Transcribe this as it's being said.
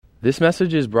This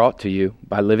message is brought to you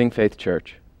by Living Faith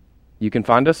Church. You can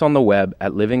find us on the web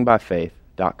at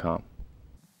livingbyfaith.com.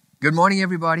 Good morning,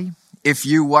 everybody. If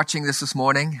you're watching this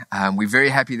morning, we're very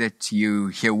happy that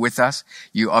you're here with us.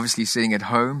 You're obviously sitting at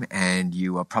home and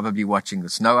you are probably watching the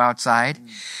snow outside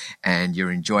and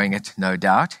you're enjoying it, no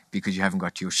doubt, because you haven't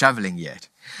got to your shoveling yet.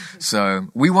 So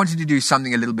we wanted to do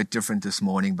something a little bit different this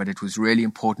morning, but it was really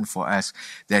important for us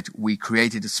that we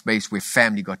created a space where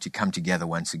family got to come together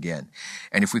once again.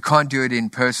 And if we can't do it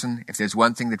in person, if there's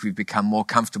one thing that we've become more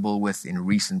comfortable with in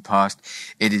recent past,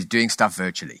 it is doing stuff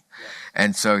virtually.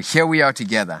 And so here we are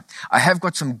together. I have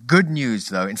got some good news,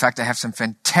 though. In fact, I have some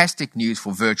fantastic news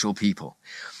for virtual people.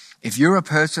 If you're a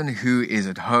person who is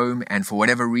at home and for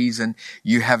whatever reason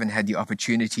you haven't had the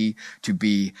opportunity to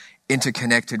be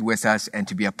interconnected with us and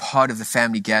to be a part of the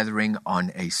family gathering on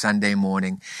a Sunday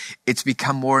morning, it's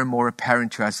become more and more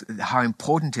apparent to us how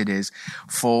important it is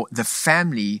for the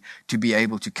family to be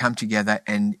able to come together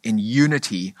and in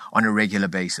unity on a regular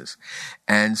basis.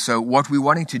 And so what we're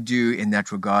wanting to do in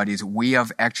that regard is we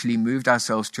have actually moved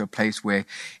ourselves to a place where,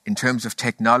 in terms of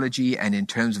technology and in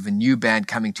terms of a new band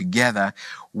coming together,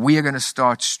 we are going to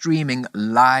start streaming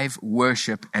live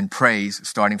worship and praise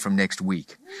starting from next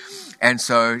week. And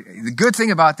so the good thing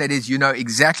about that is you know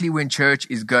exactly when church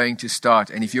is going to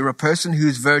start. And if you're a person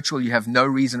who's virtual, you have no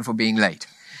reason for being late.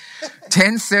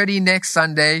 10:30 next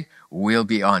Sunday, we'll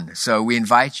be on. So we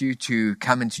invite you to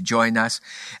come and to join us.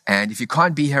 And if you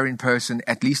can't be here in person,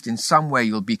 at least in some way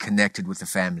you'll be connected with the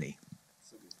family.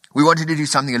 We wanted to do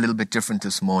something a little bit different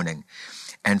this morning.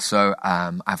 And so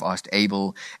I've asked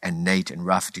Abel and Nate and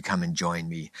Ruff to come and join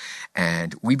me.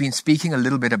 And we've been speaking a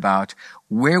little bit about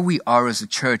where we are as a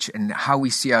church and how we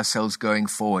see ourselves going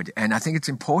forward. And I think it's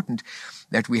important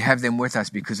that we have them with us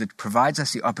because it provides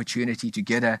us the opportunity to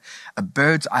get a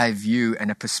bird's eye view and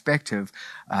a perspective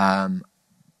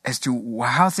as to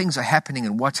how things are happening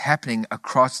and what's happening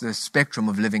across the spectrum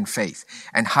of living faith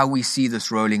and how we see this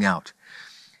rolling out.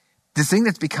 The thing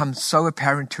that's become so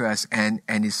apparent to us and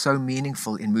is so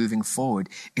meaningful in moving forward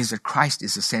is that Christ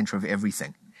is the center of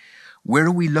everything. Where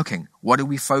are we looking? What are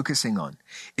we focusing on?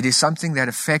 It is something that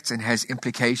affects and has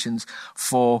implications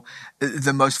for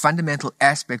the most fundamental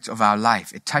aspects of our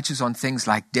life. It touches on things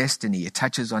like destiny. It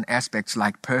touches on aspects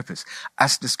like purpose,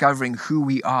 us discovering who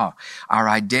we are, our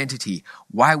identity,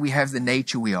 why we have the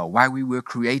nature we are, why we were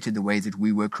created the way that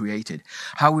we were created,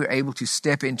 how we're able to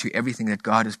step into everything that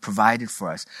God has provided for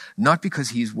us, not because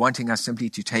He's wanting us simply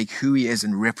to take who He is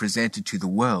and represent it to the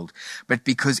world, but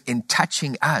because in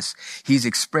touching us, He's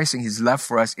expressing His love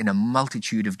for us in a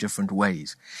multitude of different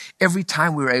ways. Every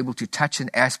time we're able to touch an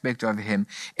aspect of Him,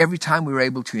 every time we're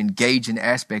able to engage an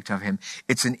aspect of Him,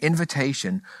 it's an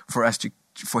invitation for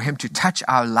Him to touch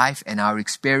our life and our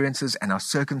experiences and our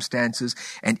circumstances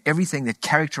and everything that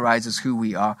characterizes who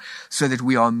we are so that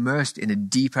we are immersed in a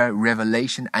deeper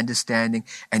revelation, understanding,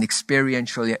 and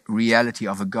experiential reality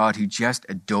of a God who just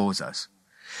adores us.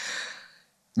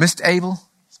 Mr. Abel,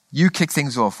 you kick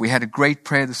things off. We had a great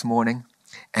prayer this morning.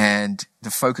 And the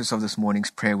focus of this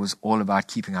morning's prayer was all about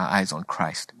keeping our eyes on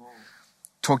Christ.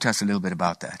 Talk to us a little bit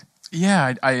about that.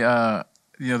 Yeah,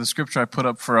 the scripture I put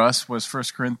up for us was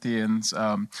 1 Corinthians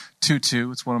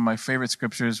 2:2. It's one of my favorite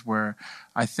scriptures where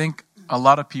I think a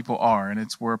lot of people are, and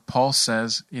it's where Paul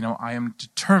says, I am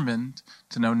determined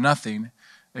to know nothing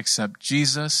except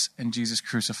Jesus and Jesus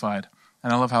crucified.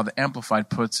 And I love how the Amplified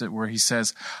puts it where he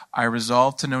says, I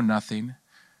resolve to know nothing,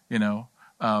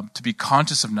 to be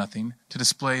conscious of nothing, to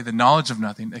display the knowledge of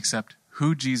nothing except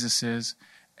who Jesus is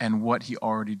and what He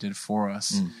already did for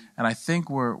us. And I think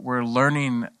we're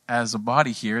learning as a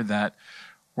body here that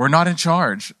we're not in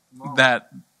charge, that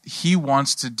He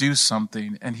wants to do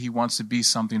something and He wants to be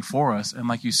something for us. And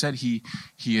like you said, He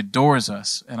adores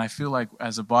us. And I feel like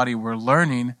as a body, we're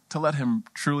learning to let Him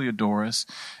truly adore us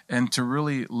and to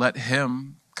really let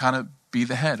Him kind of be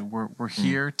the head. We're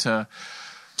here to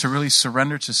really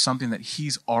surrender to something that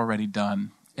He's already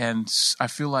done. And I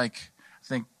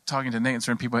think talking to Nate and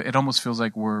certain people, it almost feels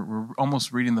like we're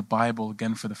almost reading the Bible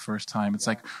again for the first time. It's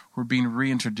like we're being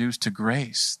reintroduced to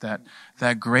grace,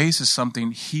 that grace is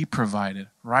something He provided.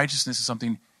 Righteousness is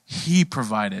something He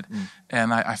provided.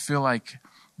 And I feel like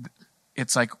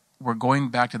it's like we're going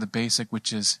back to the basic,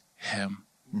 which is Him.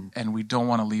 And we don't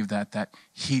want to leave that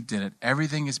He did it.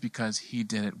 Everything is because He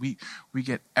did it. We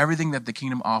get everything that the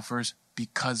kingdom offers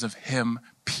because of Him,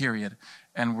 period.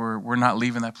 And we're not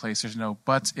leaving that place. There's no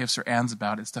buts, ifs, or ands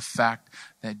about it. It's the fact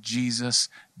that Jesus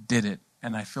did it.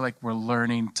 And I feel like we're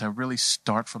learning to really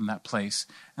start from that place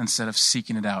instead of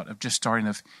seeking it out, of just starting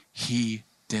of He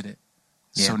did it.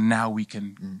 Yeah. So now we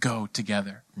can go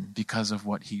together because of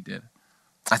what He did.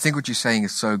 I think what you're saying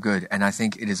is so good, and I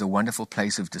think it is a wonderful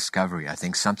place of discovery. I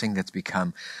think something that's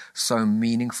become so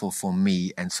meaningful for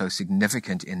me and so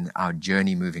significant in our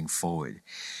journey moving forward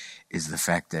is the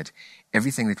fact that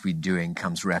everything that we're doing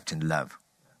comes wrapped in love.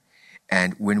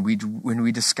 And when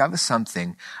we discover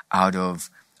something out of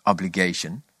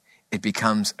obligation, it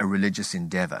becomes a religious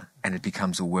endeavor and it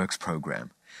becomes a works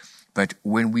program. But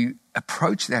when we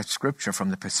approach that scripture from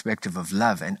the perspective of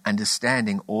love and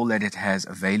understanding all that it has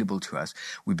available to us,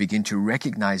 we begin to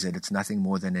recognize that it's nothing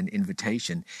more than an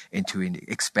invitation into an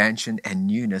expansion and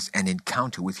newness and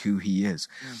encounter with who he is.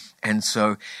 And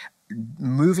so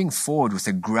moving forward with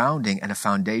a grounding and a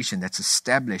foundation that's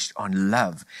established on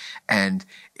love and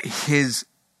his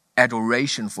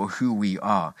adoration for who we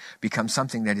are becomes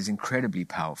something that is incredibly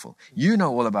powerful. You know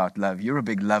all about love. You're a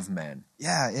big love man.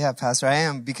 Yeah, Pastor, I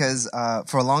am, because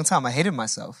for a long time I hated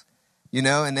myself,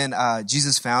 and then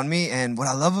Jesus found me, and what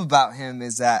I love about him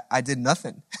is that I did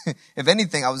nothing. If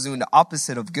anything, I was doing the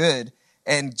opposite of good,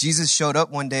 and Jesus showed up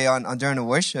one day on during the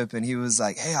worship, and he was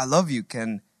like, "Hey, I love you.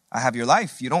 Can I have your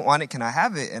life? You don't want it, can I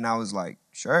have it?" And I was like,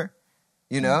 "Sure,"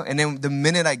 and then the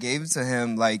minute I gave it to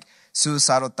him, like,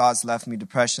 suicidal thoughts left me,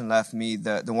 depression left me,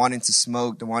 the wanting to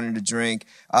smoke, the wanting to drink,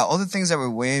 all the things that were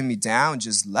weighing me down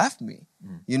just left me,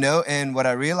 and what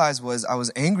I realized was I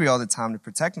was angry all the time to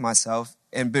protect myself,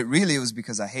 but really it was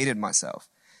because I hated myself.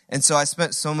 And so I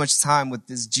spent so much time with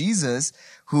this Jesus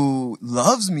who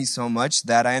loves me so much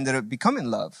that I ended up becoming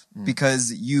love,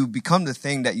 because you become the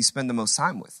thing that you spend the most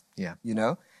time with,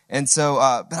 And so,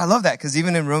 but I love that, because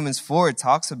even in Romans 4, it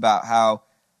talks about how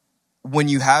when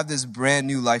you have this brand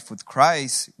new life with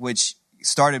Christ, which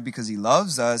started because he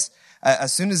loves us,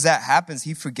 as soon as that happens,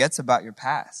 he forgets about your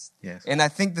past. Yes. And I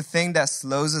think the thing that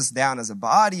slows us down as a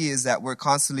body is that we're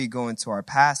constantly going to our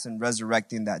past and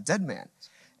resurrecting that dead man.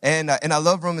 And I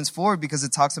love Romans 4 because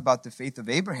it talks about the faith of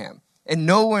Abraham. And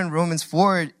nowhere in Romans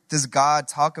 4 does God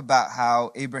talk about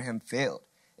how Abraham failed.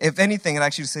 If anything, it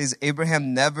actually says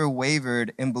Abraham never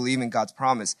wavered in believing God's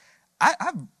promise.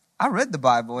 I read the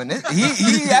Bible, and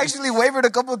he actually wavered a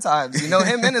couple of times,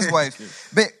 him and his wife.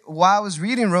 But while I was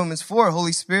reading Romans 4,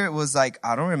 Holy Spirit was like,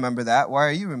 "I don't remember that. Why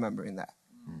are you remembering that?"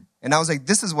 And I was like,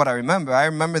 this is what I remember. I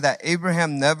remember that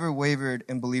Abraham never wavered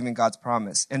in believing God's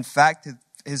promise. In fact,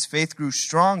 his faith grew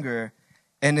stronger,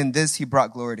 and in this he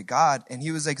brought glory to God. And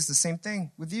he was like, it's the same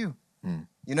thing with you.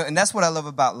 And that's what I love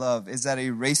about love, is that it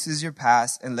erases your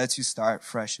past and lets you start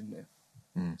fresh and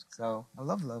new. So I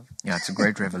love love. Yeah, it's a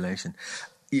great revelation.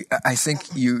 I think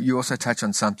you also touch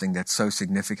on something that's so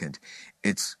significant.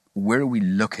 It's, where are we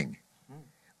looking?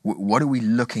 What are we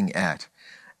looking at?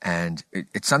 And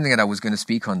it's something that I was going to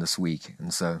speak on this week.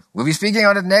 And so we'll be speaking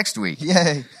on it next week.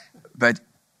 Yay. But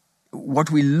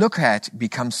what we look at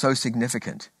becomes so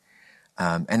significant.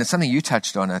 And it's something you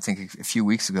touched on, I think, a few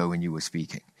weeks ago when you were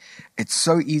speaking. It's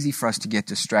so easy for us to get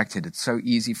distracted. It's so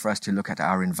easy for us to look at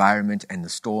our environment and the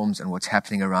storms and what's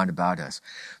happening around about us.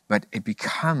 But it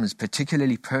becomes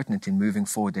particularly pertinent in moving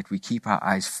forward that we keep our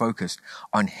eyes focused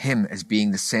on him as being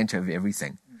the center of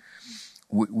everything.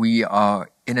 We are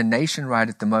in a nation right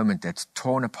at the moment that's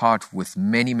torn apart with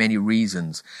many, many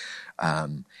reasons.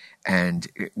 And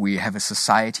we have a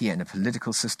society and a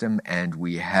political system, and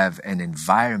we have an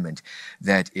environment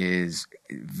that is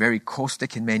very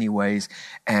caustic in many ways,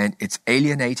 and it's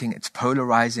alienating, it's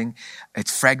polarizing,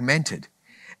 it's fragmented.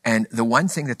 And the one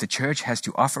thing that the church has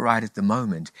to offer right at the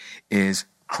moment is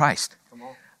Christ.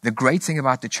 The great thing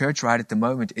about the church right at the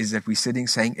moment is that we're sitting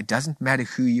saying, it doesn't matter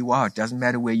who you are. It doesn't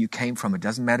matter where you came from. It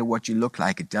doesn't matter what you look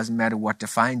like. It doesn't matter what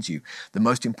defines you. The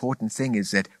most important thing is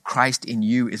that Christ in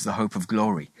you is the hope of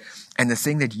glory. And the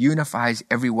thing that unifies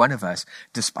every one of us,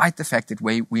 despite the fact that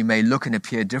we may look and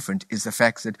appear different, is the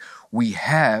fact that we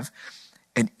have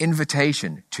an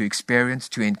invitation to experience,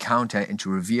 to encounter, and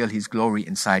to reveal his glory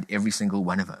inside every single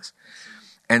one of us.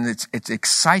 And it's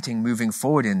exciting moving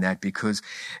forward in that, because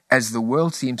as the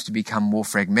world seems to become more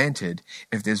fragmented,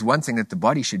 if there's one thing that the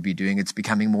body should be doing, it's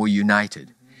becoming more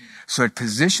united. So it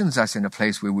positions us in a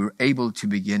place where we're able to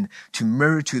begin to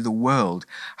mirror to the world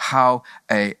how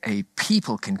a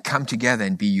people can come together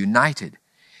and be united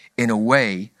in a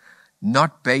way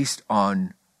not based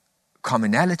on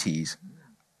commonalities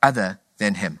other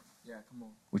than him,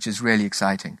 which is really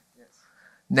exciting.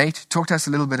 Nate, talk to us a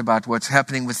little bit about what's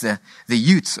happening with the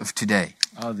youths of today.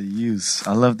 Oh, the youths.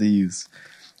 I love the youths.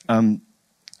 I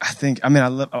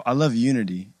love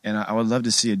unity, and I would love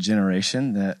to see a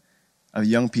generation of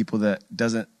young people that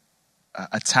doesn't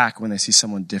attack when they see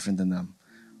someone different than them,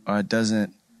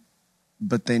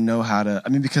 but they know how to,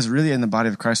 because really in the body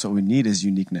of Christ, what we need is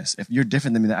uniqueness. If you're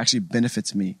different than me, that actually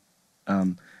benefits me.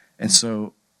 And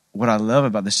so what I love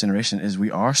about this generation is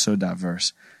we are so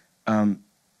diverse. And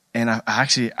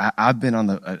I've been on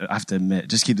I have to admit,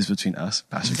 just keep this between us,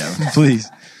 Pastor Gavin, please.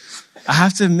 I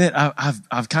have to admit,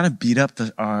 I've kind of beat up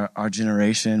our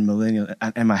generation, millennial.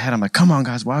 In my head, I'm like, come on,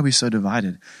 guys, why are we so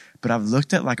divided? But I've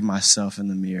looked at like myself in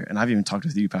the mirror, and I've even talked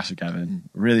with you, Pastor Gavin,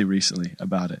 really recently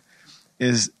about it.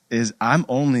 Is I'm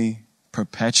only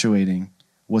perpetuating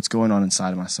what's going on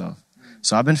inside of myself.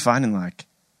 So I've been finding like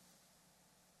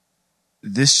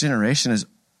this generation is,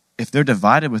 if they're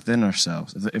divided within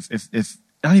ourselves, if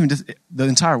not even just the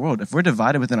entire world, if we're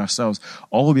divided within ourselves,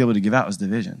 all we'll be able to give out is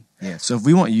division. Yes. So if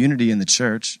we want unity in the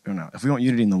church, or no, if we want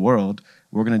unity in the world,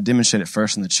 we're going to demonstrate it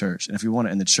first in the church. And if we want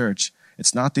it in the church,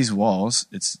 it's not these walls,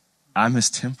 it's I'm his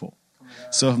temple.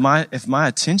 So if my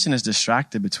attention is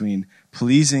distracted between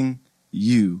pleasing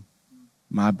you,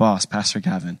 my boss, Pastor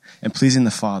Gavin, and pleasing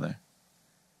the Father,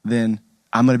 then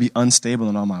I'm going to be unstable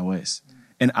in all my ways.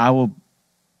 And I will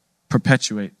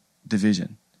perpetuate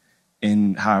division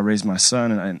in how I raise my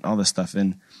son and all this stuff.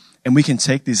 And we can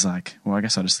take these like, well, I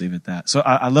guess I'll just leave it at that. So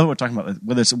I love what we're talking about,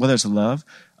 whether it's love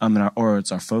or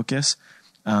it's our focus,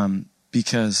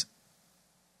 because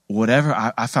whatever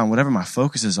I found, whatever my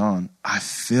focus is on, I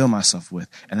fill myself with,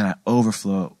 and then I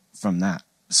overflow from that.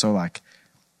 So like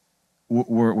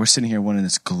we're sitting here wanting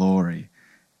this glory,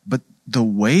 but the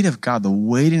weight of God, the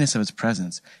weightiness of his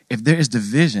presence, if there is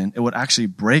division, it would actually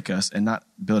break us and not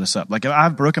build us up. Like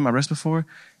I've broken my wrist before, and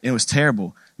it was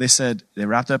terrible. They said they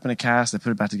wrapped it up in a cast, they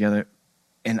put it back together,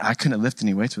 and I couldn't lift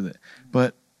any weights with it.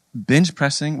 But bench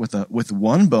pressing with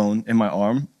one bone in my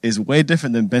arm is way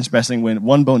different than bench pressing when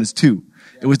one bone is two.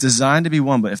 It was designed to be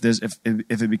one, but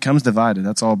if it becomes divided,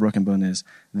 that's all a broken bone is,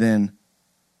 then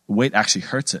weight actually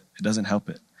hurts it. It doesn't help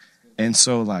it. And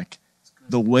so like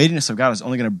the weightiness of God is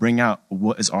only going to bring out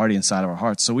what is already inside of our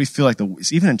hearts. So we feel like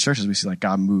even in churches, we see like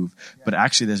God move, but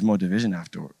actually there's more division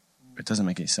afterward. It doesn't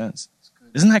make any sense.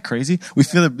 Isn't that crazy? We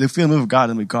feel the move of God,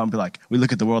 and we go out and be like, we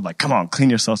look at the world like, come on, clean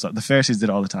yourselves up. The Pharisees did it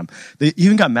all the time. They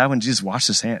even got mad when Jesus washed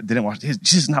his hands.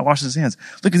 Jesus not washed his hands.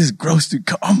 Look at this gross dude.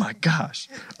 Oh my gosh.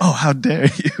 Oh, how dare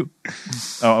you?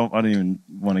 Oh, I don't even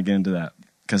want to get into that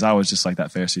because I was just like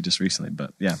that Pharisee just recently.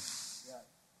 But yeah,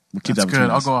 we'll keep That's that. good.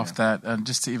 I'll go off that, and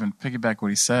just to even piggyback what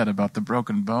he said about the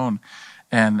broken bone,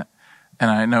 and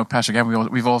I know Pastor Gavin,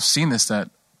 we've all seen this, that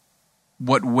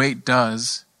what weight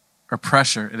does, or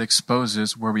pressure, it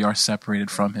exposes where we are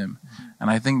separated from him. And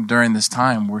I think during this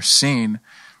time, we're seeing,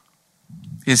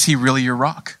 is he really your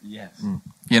rock? Yes.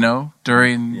 You know,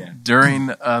 during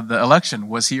the election,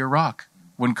 was he your rock?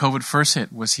 When COVID first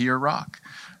hit, was he your rock?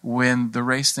 When the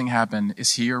race thing happened,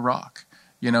 is he your rock?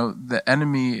 You know, the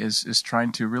enemy is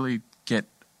trying to really get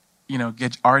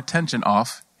our attention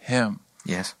off him.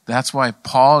 Yes. That's why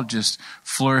Paul just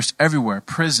flourished everywhere.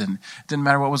 Prison. Didn't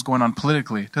matter what was going on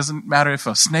politically. Doesn't matter if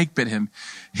a snake bit him.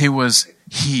 It was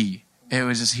he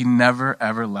never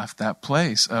ever left that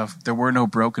place of there were no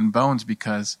broken bones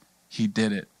because he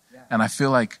did it. Yeah. And I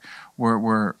feel like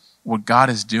what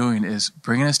God is doing is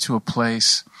bringing us to a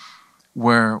place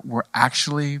where we're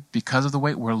actually, because of the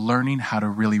weight, we're learning how to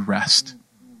really rest.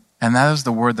 Mm-hmm. And that is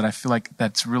the word that I feel like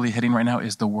that's really hitting right now,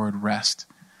 is the word rest.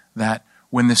 That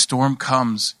when the storm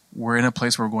comes, we're in a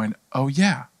place where we're going, oh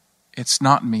yeah, it's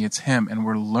not me, it's him. And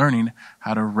we're learning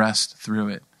how to rest through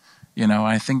it. You know,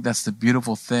 I think that's the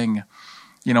beautiful thing.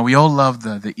 You know, we all love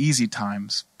the easy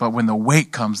times, but when the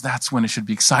weight comes, that's when it should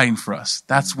be exciting for us.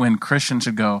 That's when Christians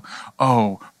should go,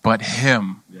 oh, but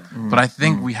him. Yeah. But I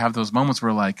think we have those moments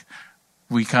where like,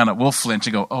 we'll flinch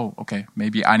and go, oh, okay,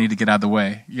 maybe I need to get out of the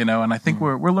way, you know? And I think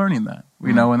we're learning that,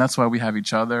 you know, and that's why we have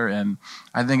each other. And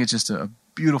I think it's just a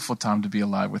beautiful time to be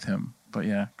alive with him. But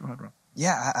yeah, go ahead, Rob.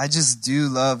 Yeah, I just do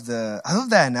love that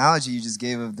analogy you just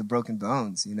gave of the broken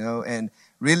bones, you know, and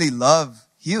really love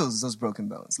heals those broken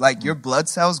bones. Like your blood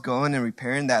cells going and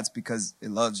repairing, that's because it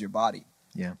loves your body.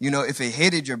 Yeah. You know, if it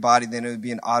hated your body, then it would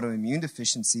be an autoimmune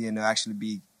deficiency and it'll actually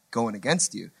be going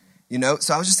against you, you know?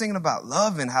 So I was just thinking about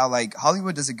love and how like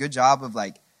Hollywood does a good job of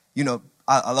like, you know,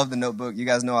 I love The Notebook. You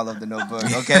guys know I love The Notebook,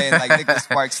 okay? And like Nicholas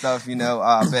Sparks stuff, you know.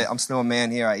 But I'm still a man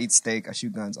here. I eat steak. I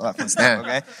shoot guns. All that fun stuff,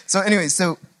 okay? So anyway,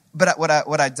 but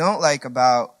what I don't like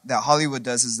about that Hollywood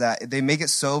does is that they make it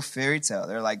so fairy tale.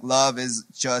 They're like, love is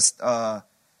just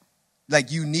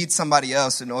like you need somebody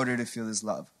else in order to feel this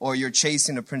love, or you're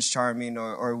chasing a Prince Charming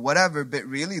or whatever. But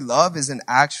really, love is an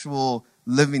actual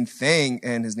living thing,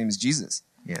 and his name is Jesus.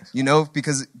 Yes. You know,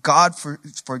 because God, for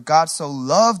God so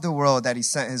loved the world that he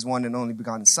sent his one and only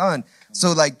begotten son.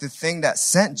 So like the thing that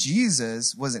sent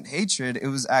Jesus wasn't hatred, it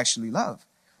was actually love.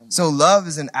 So love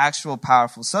is an actual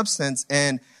powerful substance.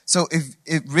 And so if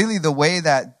really the way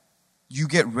that you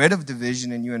get rid of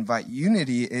division and you invite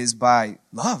unity is by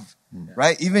love,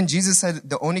 right? Even Jesus said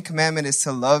the only commandment is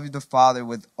to love the Father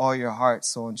with all your heart,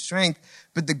 soul, and strength.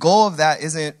 But the goal of that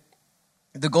is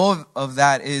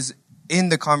in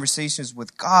the conversations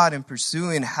with God and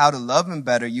pursuing how to love him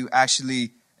better, you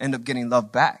actually end up getting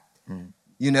love back, and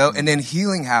then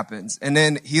healing happens. And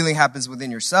then healing happens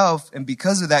within yourself. And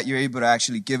because of that, you're able to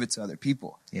actually give it to other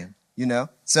people. Yeah.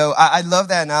 So I love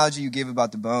that analogy you gave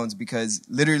about the bones, because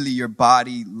literally your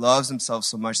body loves himself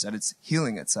so much that it's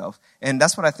healing itself. And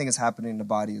that's what I think is happening in the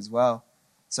body as well.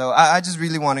 So I just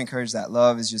really want to encourage that.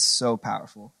 Love is just so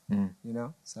powerful,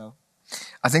 so.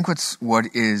 I think what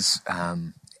is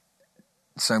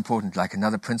so important, like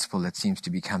another principle that seems to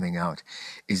be coming out,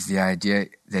 is the idea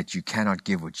that you cannot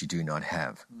give what you do not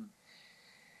have.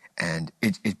 And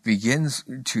it begins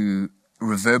to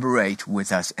reverberate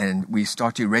with us, and we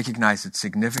start to recognize its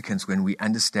significance when we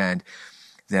understand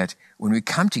that when we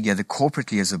come together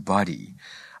corporately as a body,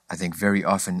 I think very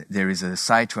often there is a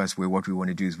side to us where what we want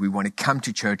to do is we want to come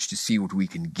to church to see what we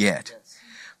can get.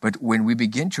 But when we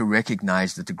begin to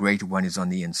recognize that the greater one is on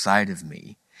the inside of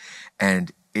me,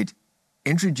 and it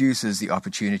introduces the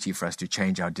opportunity for us to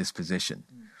change our disposition.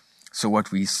 So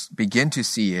what we begin to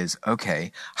see is,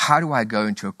 okay, how do I go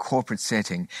into a corporate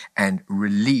setting and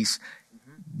release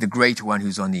the greater one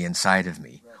who's on the inside of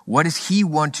me? What does he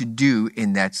want to do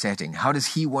in that setting? How does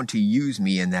he want to use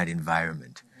me in that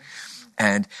environment?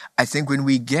 And I think when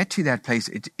we get to that place,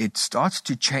 it starts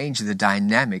to change the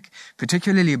dynamic,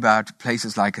 particularly about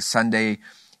places like a Sunday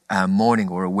morning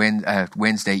or a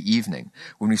Wednesday evening,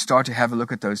 when we start to have a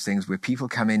look at those things where people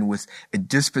come in with a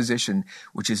disposition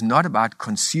which is not about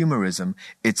consumerism.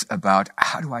 It's about,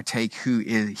 how do I take who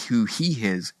he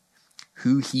is,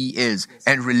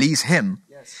 and release him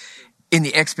in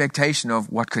the expectation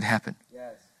of what could happen.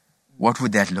 What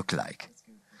would that look like?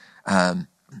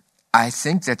 I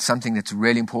think that's something that's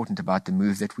really important about the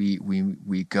move that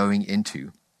we're going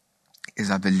into, is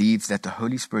I believe that the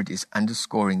Holy Spirit is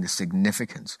underscoring the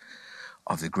significance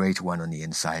of the great one on the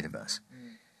inside of us,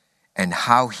 and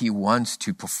how he wants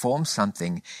to perform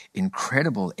something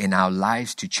incredible in our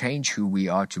lives to change who we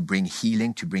are, to bring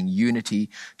healing, to bring unity,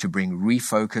 to bring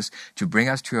refocus, to bring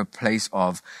us to a place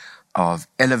of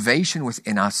elevation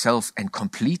within ourselves and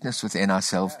completeness within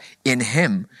ourselves in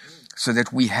him, so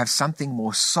that we have something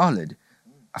more solid,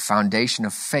 a foundation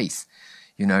of faith.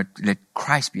 Let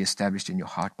Christ be established in your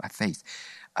heart by faith,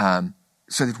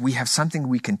 so that we have something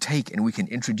we can take and we can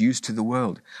introduce to the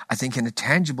world. I think in a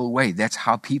tangible way, that's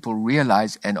how people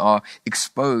realize and are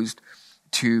exposed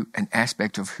to an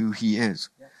aspect of who he is.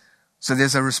 So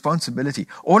there's a responsibility.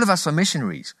 All of us are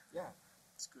missionaries.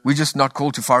 We're just not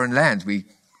called to foreign lands. We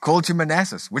called to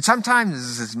Manassas, which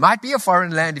sometimes might be a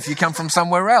foreign land if you come from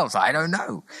somewhere else. I don't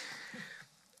know.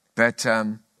 But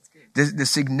the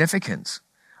significance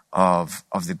of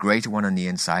the greater one on the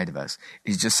inside of us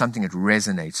is just something that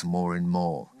resonates more and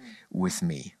more with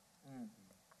me.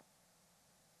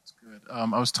 That's good.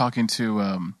 I was talking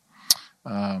to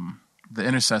the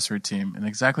intercessory team, and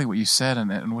exactly what you said,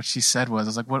 and what she said was, I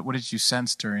was like, what did you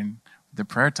sense during the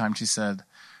prayer time? She said,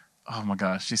 oh my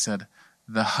gosh, she said,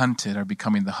 the hunted are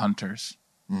becoming the hunters.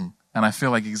 And I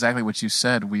feel like exactly what you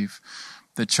said,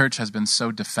 the church has been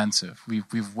so defensive.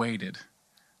 We've waited,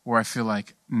 where I feel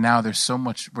like now there's so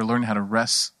much, we're learning how to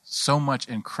rest so much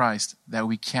in Christ that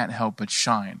we can't help but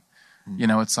shine.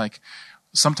 It's like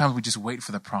sometimes we just wait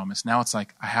for the promise. Now it's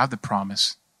like, I have the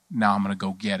promise, now I'm going to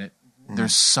go get it.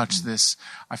 There's such this,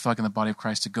 I feel like in the body of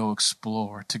Christ, to go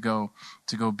explore, to go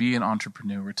be an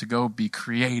entrepreneur, to go be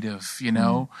creative, we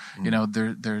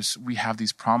have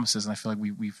these promises, and I feel like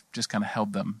we've just kind of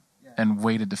held them and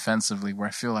waited defensively, where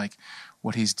I feel like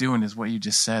what he's doing is what you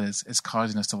just said is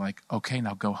causing us to like, okay,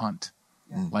 now go hunt.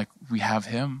 Like, we have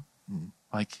him.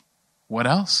 Like, what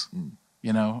else? And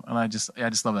I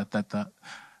just love that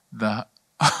the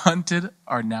hunted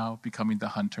are now becoming the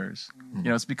hunters.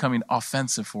 It's becoming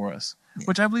offensive for us,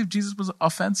 which I believe Jesus was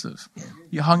offensive.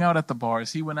 He hung out at the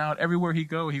bars. He went out everywhere he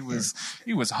go. He was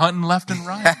hunting left and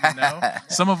right.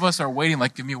 Some of us are waiting,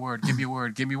 like, give me a word, give me a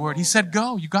word, give me a word. He said,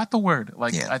 go, you got the word.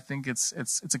 Like, I think it's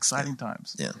exciting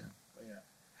times.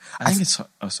 I think it's,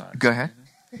 oh, sorry. Go ahead.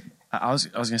 I was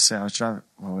going to say, I was driving,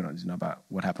 well, we don't know about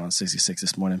what happened on 66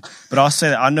 this morning, but I'll say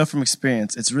that I know from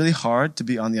experience, it's really hard to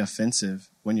be on the offensive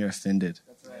when you're offended.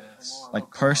 Like,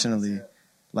 personally,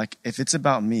 like, if it's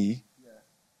about me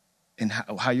and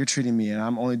how you're treating me, and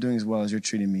I'm only doing as well as you're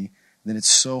treating me, then it's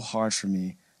so hard for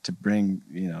me to bring,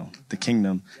 the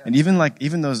kingdom. And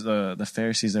even those, the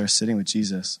Pharisees that are sitting with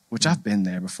Jesus, which I've been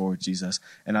there before with Jesus,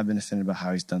 and I've been offended about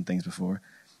how he's done things before.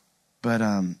 But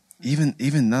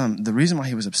even them, the reason why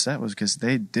he was upset was because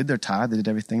they did their tithe, they did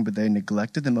everything, but they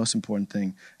neglected the most important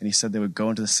thing. And he said they would go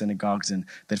into the synagogues and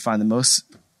they'd find the most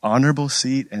honorable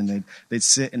seat, and they'd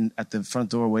sit at the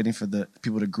front door waiting for the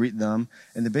people to greet them.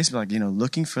 And they're basically like,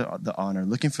 looking for the honor,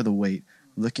 looking for the weight,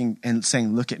 looking and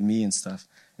saying, look at me and stuff.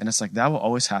 And it's like, that will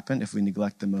always happen if we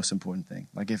neglect the most important thing.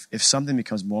 Like if something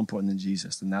becomes more important than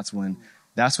Jesus, then that's when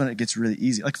it gets really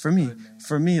easy. Like for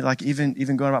me, like even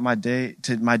going about my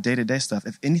day-to-day stuff,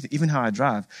 if anything, even how I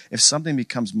drive, if something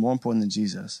becomes more important than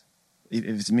Jesus, if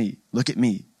it's me, look at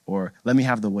me, or let me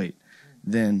have the weight,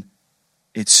 then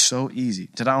it's so easy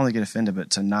to not only get offended,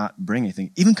 but to not bring anything.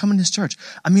 Even coming to this church.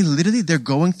 I mean, literally, they're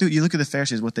going through, you look at the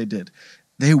Pharisees, what they did.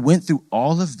 They went through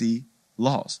all of the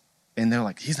laws. And they're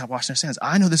like, he's not washing his hands.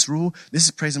 I know this rule. This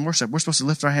is praise and worship. We're supposed to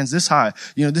lift our hands this high.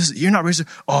 You're not raising.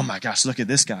 Oh my gosh, look at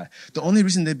this guy. The only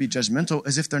reason they'd be judgmental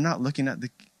is if they're not looking at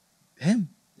him.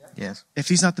 Yes. If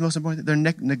he's not the most important thing,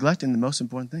 they're neglecting the most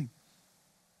important thing.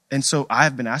 And so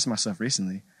I've been asking myself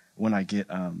recently when I get,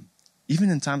 even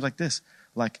in times like this,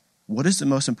 like, what is the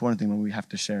most important thing when we have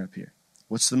to share up here?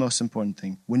 What's the most important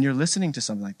thing when you're listening to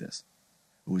something like this?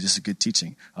 Oh, this is a good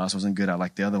teaching. Oh, this wasn't good. I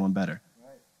like the other one better.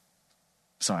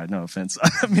 Sorry, no offense.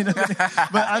 But no.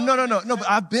 But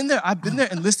I've been there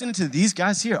and listening to these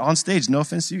guys here on stage. No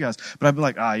offense to you guys, but I've been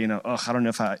like, I don't know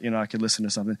if I could listen to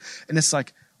something. And it's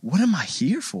like, what am I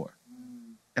here for?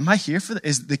 Am I here for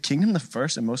is the kingdom the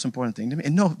first and most important thing to me?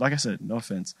 And no, like I said, no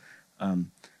offense.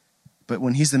 But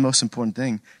when he's the most important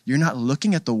thing, you're not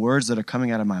looking at the words that are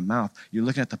coming out of my mouth. You're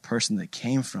looking at the person that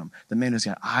came from, the man who's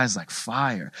got eyes like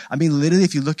fire. I mean, literally,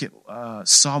 if you look at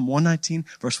Psalm 119,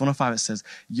 verse 105, it says,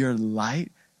 your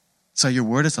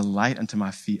word is a light unto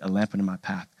my feet, a lamp unto my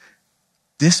path.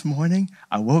 This morning,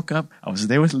 I woke up, I was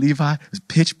there with Levi, it was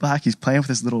pitch black, he's playing with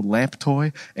his little lamp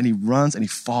toy, and he runs and he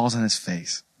falls on his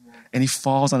face. And he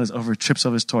falls on trips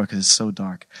over his toy because it's so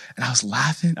dark. And I was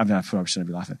laughing. I mean, I probably shouldn't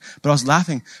be laughing. But I was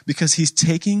laughing because he's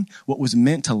taking what was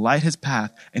meant to light his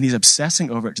path and he's obsessing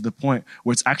over it to the point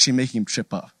where it's actually making him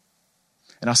trip up.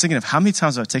 And I was thinking of how many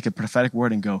times do I take a prophetic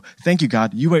word and go, thank you,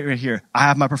 God, you wait right here. I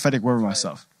have my prophetic word for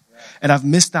myself. And I've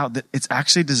missed out that it's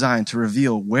actually designed to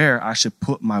reveal where I should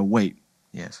put my weight.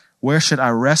 Yes. Where should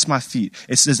I rest my feet?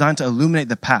 It's designed to illuminate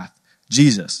the path.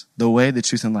 Jesus, the way, the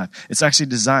truth, and life. It's actually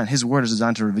designed, his word is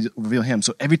designed to reveal him.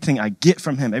 So everything I get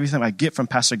from him, everything I get from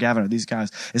Pastor Gavin or these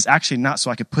guys is actually not so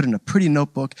I could put in a pretty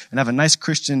notebook and have a nice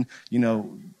Christian,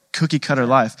 cookie cutter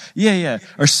life. Yeah.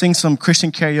 Or sing some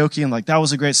Christian karaoke and like, that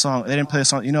was a great song. They didn't play the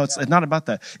song. It's not about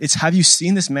that. It's, have you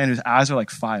seen this man whose eyes are like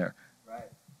fire? Right.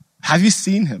 Have you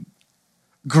seen him?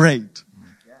 Great.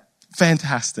 Yeah.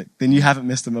 Fantastic. Then you haven't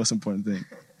missed the most important thing.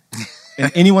 And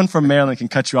anyone from Maryland can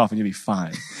cut you off and you'll be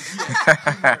fine.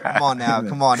 Come on now.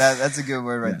 Come on. That's a good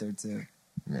word right there, too.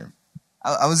 Yeah.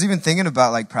 I was even thinking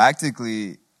about, like,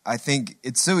 practically, I think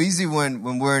it's so easy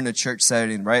when we're in a church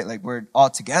setting, right? Like, we're all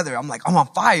together. I'm like, I'm on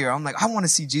fire. I'm like, I want to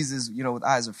see Jesus, with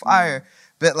eyes of fire.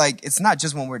 But, like, it's not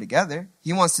just when we're together.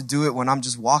 He wants to do it when I'm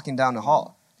just walking down the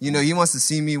hall. He wants to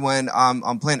see me when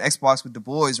I'm playing Xbox with the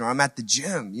boys, or I'm at the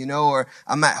gym, or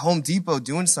I'm at Home Depot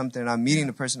doing something and I'm meeting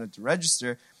the person at the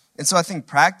register. And so I think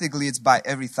practically it's by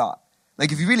every thought.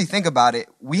 Like, if you really think about it,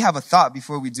 we have a thought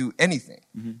before we do anything,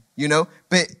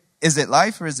 But is it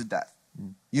life or is it death?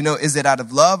 Is it out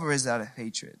of love or is it out of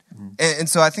hatred? And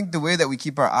so I think the way that we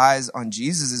keep our eyes on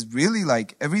Jesus is really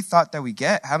like every thought that we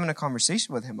get, having a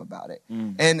conversation with him about it.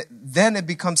 And then it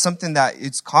becomes something that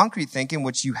it's concrete thinking,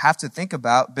 which you have to think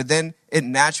about, but then it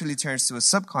naturally turns to a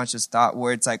subconscious thought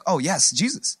where it's like, oh, yes,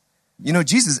 Jesus.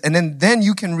 Jesus. And then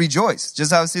you can rejoice.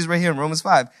 Just how it says right here in Romans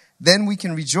 5. Then we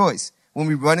can rejoice when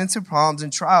we run into problems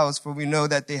and trials, for we know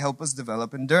that they help us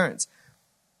develop endurance.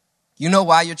 You know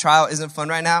why your trial isn't fun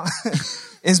right now?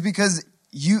 It's because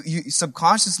you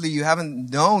subconsciously, you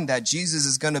haven't known that Jesus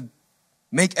is going to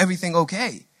make everything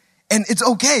okay. And it's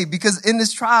okay because in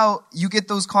this trial, you get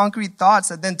those concrete thoughts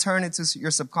that then turn into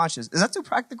your subconscious. Is that too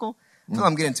practical? I feel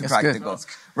I'm getting too practical.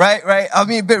 Right. I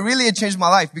mean, but really it changed my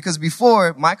life because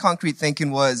before my concrete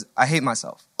thinking was, I hate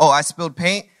myself. Oh, I spilled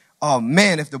paint. Oh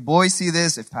man, if the boys see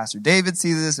this, if Pastor David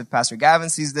sees this, if Pastor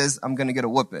Gavin sees this, I'm going to get a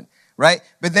whooping. Right?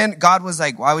 But then God was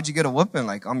like, why would you get a whooping?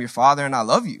 Like, I'm your father and I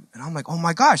love you. And I'm like, oh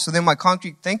my gosh. So then my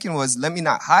concrete thinking was, let me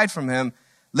not hide from him.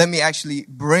 Let me actually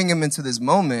bring him into this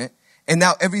moment. And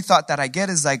now every thought that I get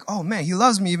is like, oh man, he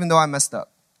loves me even though I messed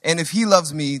up. And if he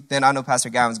loves me, then I know Pastor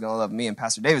Gavin's going to love me and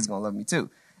Pastor David's going to love me too.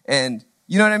 And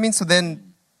you know what I mean? So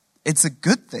then it's a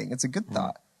good thing. It's a good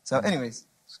thought. So anyways,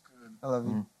 I love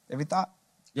you. Every thought?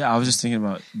 Yeah, I was just thinking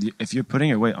about if you're putting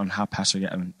your weight on how Pastor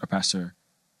Gavin or Pastor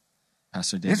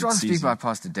Pastor David Let's rather sees speak you. about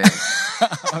Pastor Dave.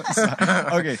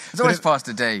 Okay, It's always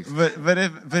Pastor Dave. but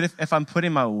if I'm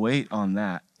putting my weight on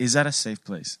that, is that a safe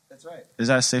place? That's right. Is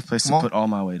that a safe place Come to on. put all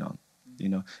my weight on? You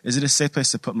know, is it a safe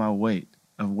place to put my weight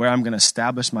of where I'm going to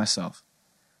establish myself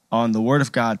on the Word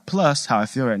of God plus how I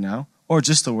feel right now, or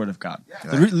just the Word of God?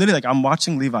 Literally, like I'm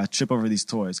watching Levi trip over these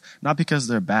toys, not because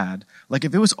they're bad. Like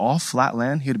if it was all flat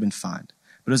land, he would have been fine.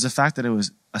 But it was the fact that it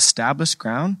was established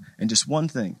ground and just one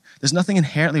thing. There's nothing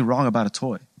inherently wrong about a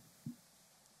toy.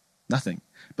 Nothing.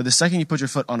 But the second you put your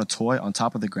foot on a toy on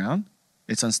top of the ground,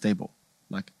 it's unstable.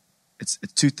 Like it's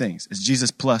two things. It's Jesus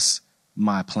plus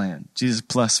my plan. Jesus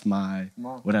plus my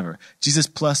whatever. Jesus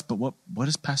plus, but what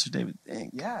does Pastor David think?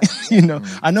 Yeah. You know,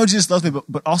 I know Jesus loves me,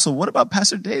 but also what about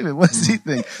Pastor David? What does he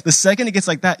think? The second it gets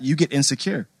like that, you get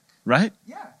insecure, right?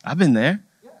 Yeah. I've been there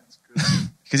Yeah. That's good.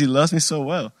 because he loves me so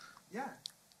well. Yeah.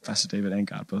 Pastor David and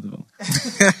God, both of them.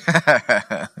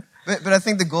 But I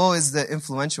think the goal is the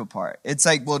influential part. It's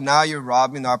like, well, now you're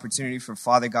robbing the opportunity for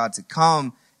Father God to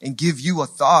come and give you a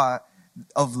thought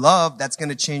of love that's going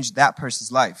to change that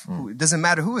person's life. It doesn't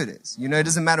matter who it is. You know, it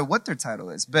doesn't matter what their title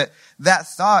is. But that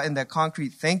thought and that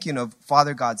concrete thinking of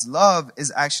Father God's love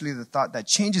is actually the thought that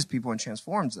changes people and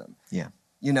transforms them. Yeah.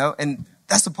 You know, and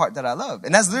that's the part that I love.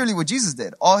 And that's literally what Jesus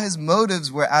did. All his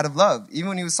motives were out of love, even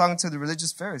when he was talking to the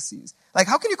religious Pharisees. Like,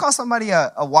 how can you call somebody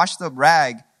a washed up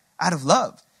rag out of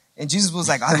love? And Jesus was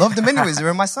like, I love them anyways. They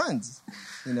were my sons,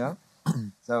 you know?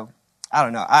 So, I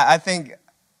don't know. I think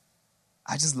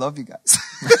I just love you guys.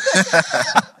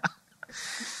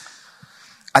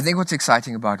 I think what's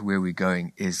exciting about where we're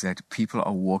going is that people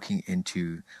are walking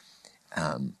into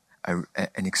an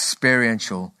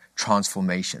experiential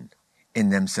transformation in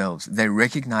themselves. They're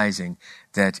recognizing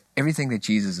that everything that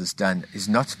Jesus has done is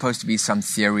not supposed to be some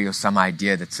theory or some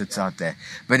idea that sits out there,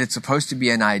 but it's supposed to be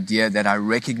an idea that I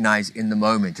recognize in the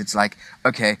moment. It's like,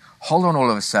 okay, hold on,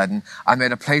 all of a sudden, I'm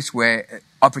at a place where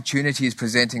opportunity is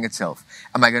presenting itself.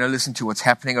 Am I going to listen to what's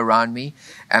happening around me?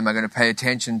 Am I going to pay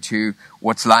attention to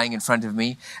what's lying in front of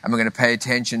me? Am I going to pay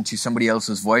attention to somebody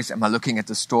else's voice? Am I looking at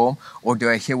the storm? Or do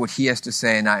I hear what he has to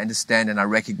say and I understand and I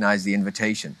recognize the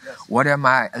invitation? Yes. What am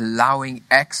I allowing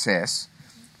access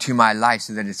to my life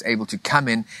so that it's able to come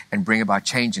in and bring about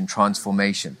change and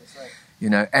transformation? Right.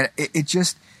 You know, and it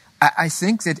just, I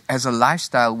think that as a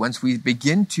lifestyle, once we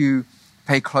begin to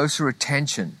pay closer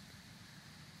attention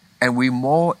and we're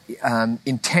more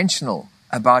intentional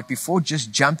about before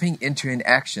just jumping into an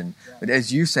action, but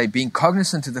as you say, being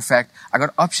cognizant of the fact I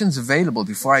got options available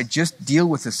before I just deal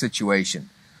with the situation,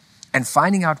 and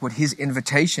finding out what his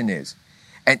invitation is.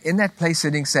 And in that place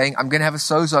sitting saying, I'm going to have a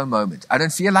sozo moment. I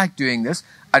don't feel like doing this.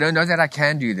 I don't know that I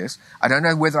can do this. I don't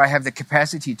know whether I have the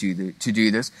capacity to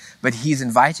do this, but he's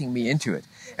inviting me into it.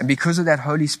 And because of that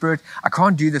Holy Spirit, I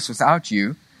can't do this without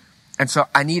you. And so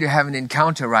I need to have an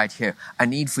encounter right here. I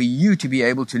need for you to be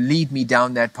able to lead me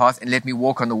down that path and let me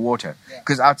walk on the water.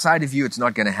 Because outside of you, it's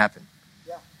not going to happen.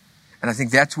 Yeah. And I think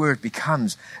that's where it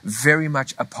becomes very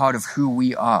much a part of who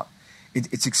we are.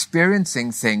 It's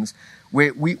experiencing things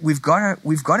where we've got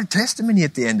a testimony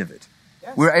at the end of it.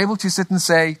 Yes. We're able to sit and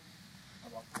say,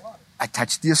 I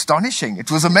touched the astonishing.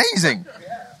 It was amazing.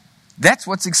 Yeah. That's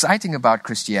what's exciting about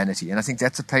Christianity. And I think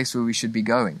that's a place where we should be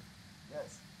going.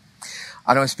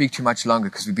 I don't want to speak too much longer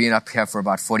because we've been up here for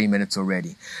about 40 minutes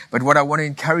already. But what I want to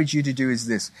encourage you to do is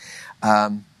this.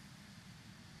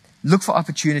 Look for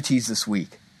opportunities this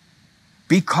week.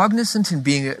 Be cognizant and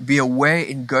be aware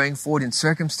in going forward in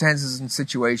circumstances and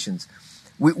situations.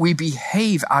 We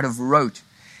behave out of rote,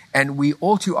 and we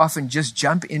all too often just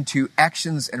jump into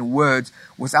actions and words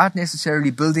without necessarily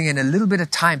building in a little bit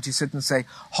of time to sit and say,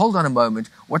 hold on a moment,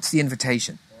 what's the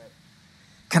invitation?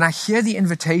 Can I hear the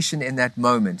invitation in that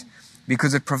moment?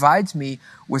 Because it provides me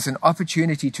with an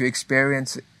opportunity to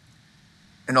experience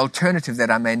an alternative that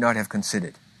I may not have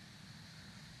considered.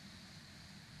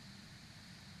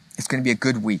 It's going to be a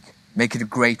good week. Make it a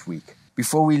great week.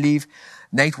 Before we leave,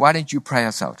 Nate, why don't you pray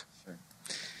us out? Sure.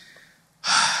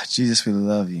 Jesus, we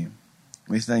love you.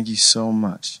 We thank you so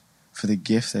much for the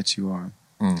gift that you are.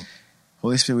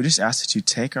 Holy Spirit, we just ask that you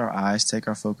take our eyes, take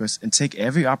our focus, and take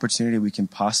every opportunity we can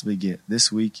possibly get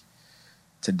this week,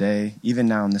 today, even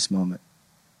now in this moment,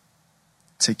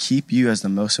 to keep you as the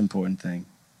most important thing.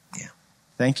 Yeah.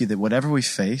 Thank you that whatever we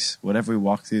face, whatever we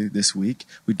walk through this week,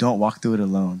 we don't walk through it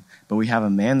alone, but we have a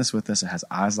man that's with us that has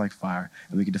eyes like fire,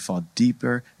 and we get to fall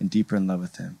deeper and deeper in love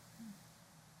with him.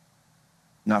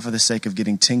 Not for the sake of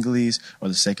getting tinglies or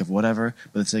the sake of whatever,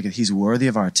 but the sake of he's worthy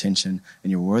of our attention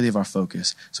and you're worthy of our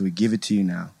focus. So we give it to you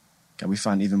now. God, we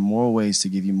find even more ways to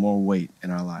give you more weight in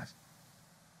our life.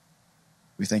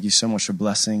 We thank you so much for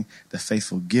blessing the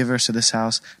faithful givers to this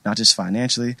house, not just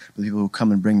financially, but the people who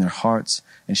come and bring their hearts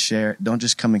and share. Don't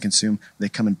just come and consume. They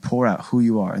come and pour out who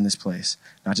you are in this place,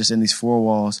 not just in these four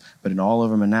walls, but in all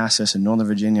over Manassas and Northern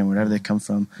Virginia and wherever they come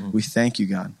from. We thank you,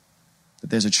 God,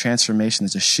 that there's a transformation,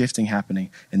 there's a shifting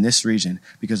happening in this region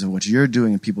because of what you're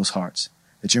doing in people's hearts,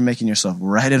 that you're making yourself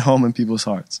right at home in people's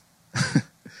hearts.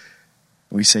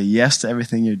 We say yes to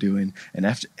everything you're doing, and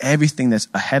after everything that's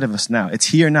ahead of us now. It's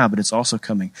here now, but it's also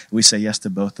coming. We say yes to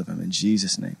both of them in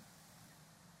Jesus' name.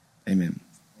 Amen.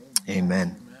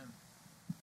 Amen.